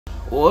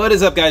What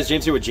is up, guys?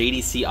 James here with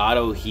JDC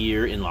Auto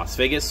here in Las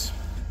Vegas.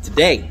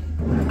 Today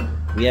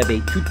we have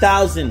a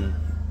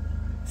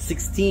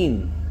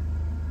 2016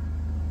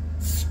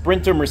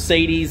 Sprinter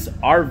Mercedes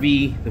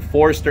RV, the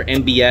Forester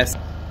MBS. A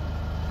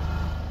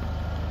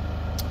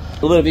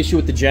little bit of issue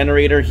with the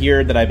generator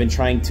here that I've been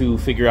trying to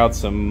figure out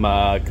some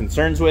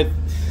concerns with.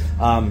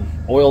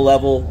 Oil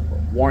level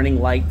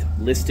warning light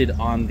listed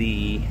on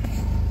the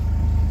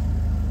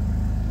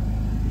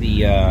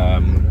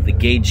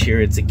gauge here.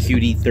 It's a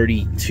QD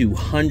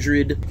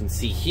 3200. You can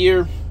see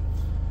here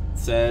it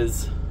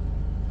says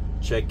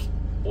check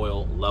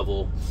oil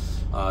level.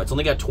 It's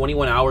only got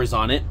 21 hours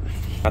on it.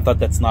 I thought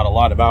that's not a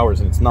lot of hours,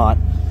 and it's not.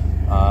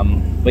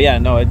 But yeah,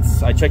 no,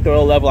 I checked the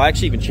oil level. I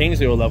actually even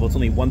changed the oil level. It's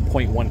only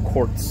 1.1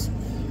 quarts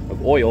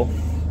of oil,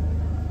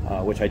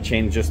 which I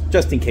changed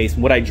just in case.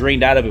 And what I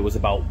drained out of it was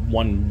about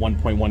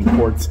 1.1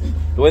 quarts.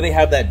 The way they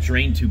have that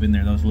drain tube in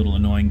there, that was a little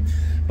annoying.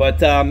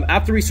 But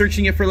after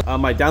researching it for,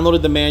 I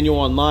downloaded the manual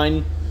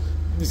online.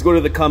 Just go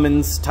to the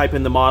Cummins, type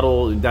in the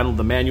model, and download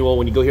the manual.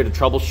 When you go here to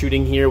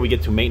troubleshooting here, we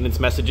get to maintenance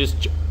messages.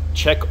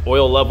 Check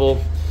oil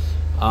level.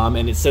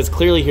 And it says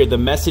clearly here, the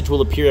message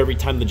will appear every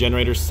time the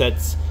generator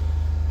sets.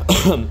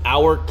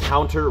 Our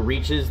counter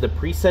reaches the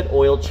preset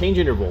oil change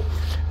interval.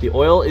 The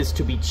oil is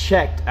to be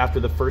checked after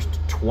the first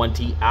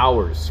 20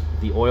 hours.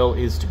 The oil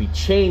is to be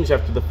changed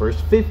after the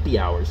first 50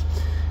 hours.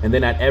 And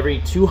then at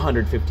every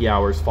 250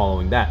 hours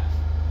following that.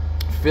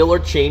 Fill or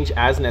change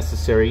as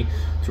necessary.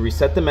 To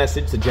reset the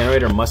message, the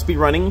generator must be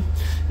running,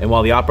 and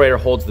while the operator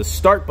holds the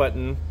start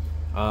button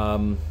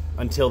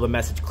until the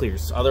message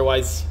clears.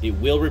 Otherwise, it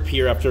will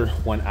appear after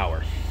 1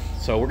 hour.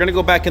 So we're gonna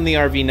go back in the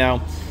RV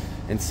now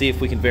and see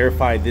if we can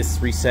verify this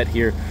reset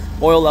here.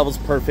 Oil level's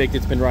perfect,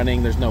 it's been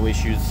running, there's no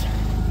issues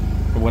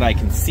from what I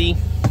can see.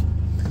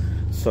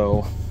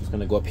 So I'm just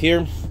gonna go up here,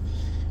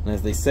 and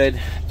as they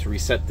said, to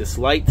reset this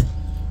light,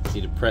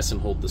 you need to press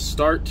and hold the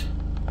start.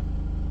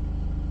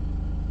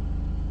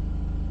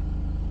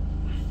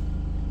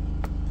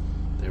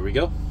 There we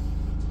go.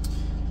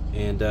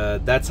 And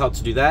that's how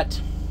to do that,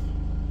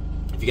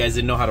 if you guys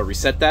didn't know how to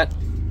reset that.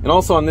 And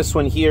also on this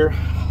one here,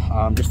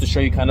 just to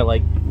show you kind of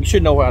like, you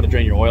should know how to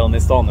drain your oil, and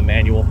this is all in the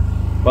manual.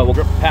 But we'll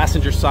go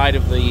passenger side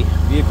of the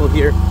vehicle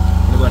here.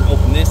 I'm gonna go ahead and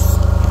open this.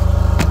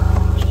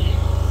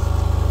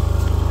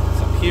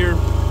 It's up here.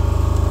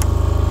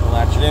 We'll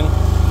latch it in.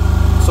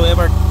 So we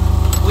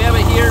have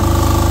it here.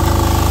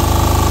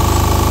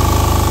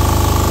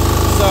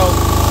 So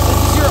this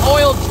is your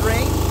oil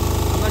drain.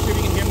 I'm not sure if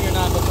you can hear me or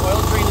not, but the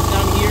oil drain is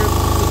down here.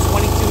 It's a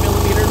 22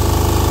 millimeter.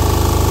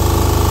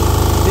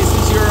 This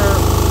is your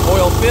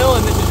oil fill,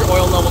 and this is your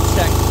oil level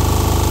check.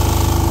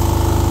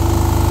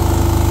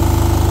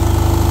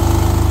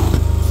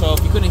 So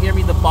if you couldn't hear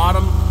me, the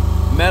bottom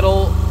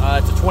metal,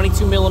 it's a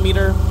 22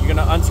 millimeter. You're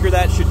gonna unscrew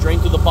that, should drain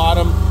through the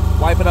bottom,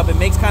 wipe it up. It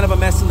makes kind of a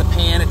mess in the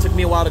pan. It took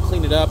me a while to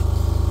clean it up.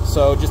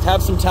 So just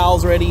have some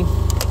towels ready.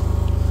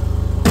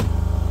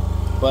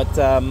 But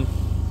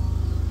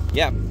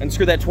yeah,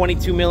 unscrew that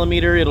 22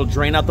 millimeter. It'll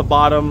drain out the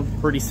bottom,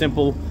 pretty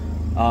simple.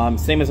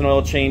 Same as an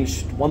oil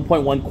change,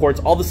 1.1 quarts.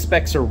 All the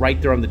specs are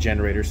right there on the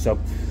generator. So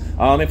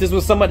if this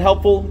was somewhat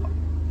helpful,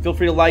 feel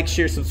free to like,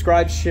 share,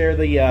 subscribe, share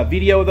the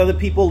video with other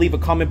people. Leave a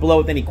comment below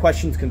with any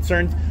questions,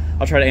 concerns.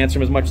 I'll try to answer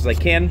them as much as I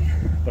can.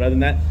 But other than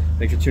that,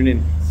 thanks for tuning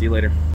in. See you later.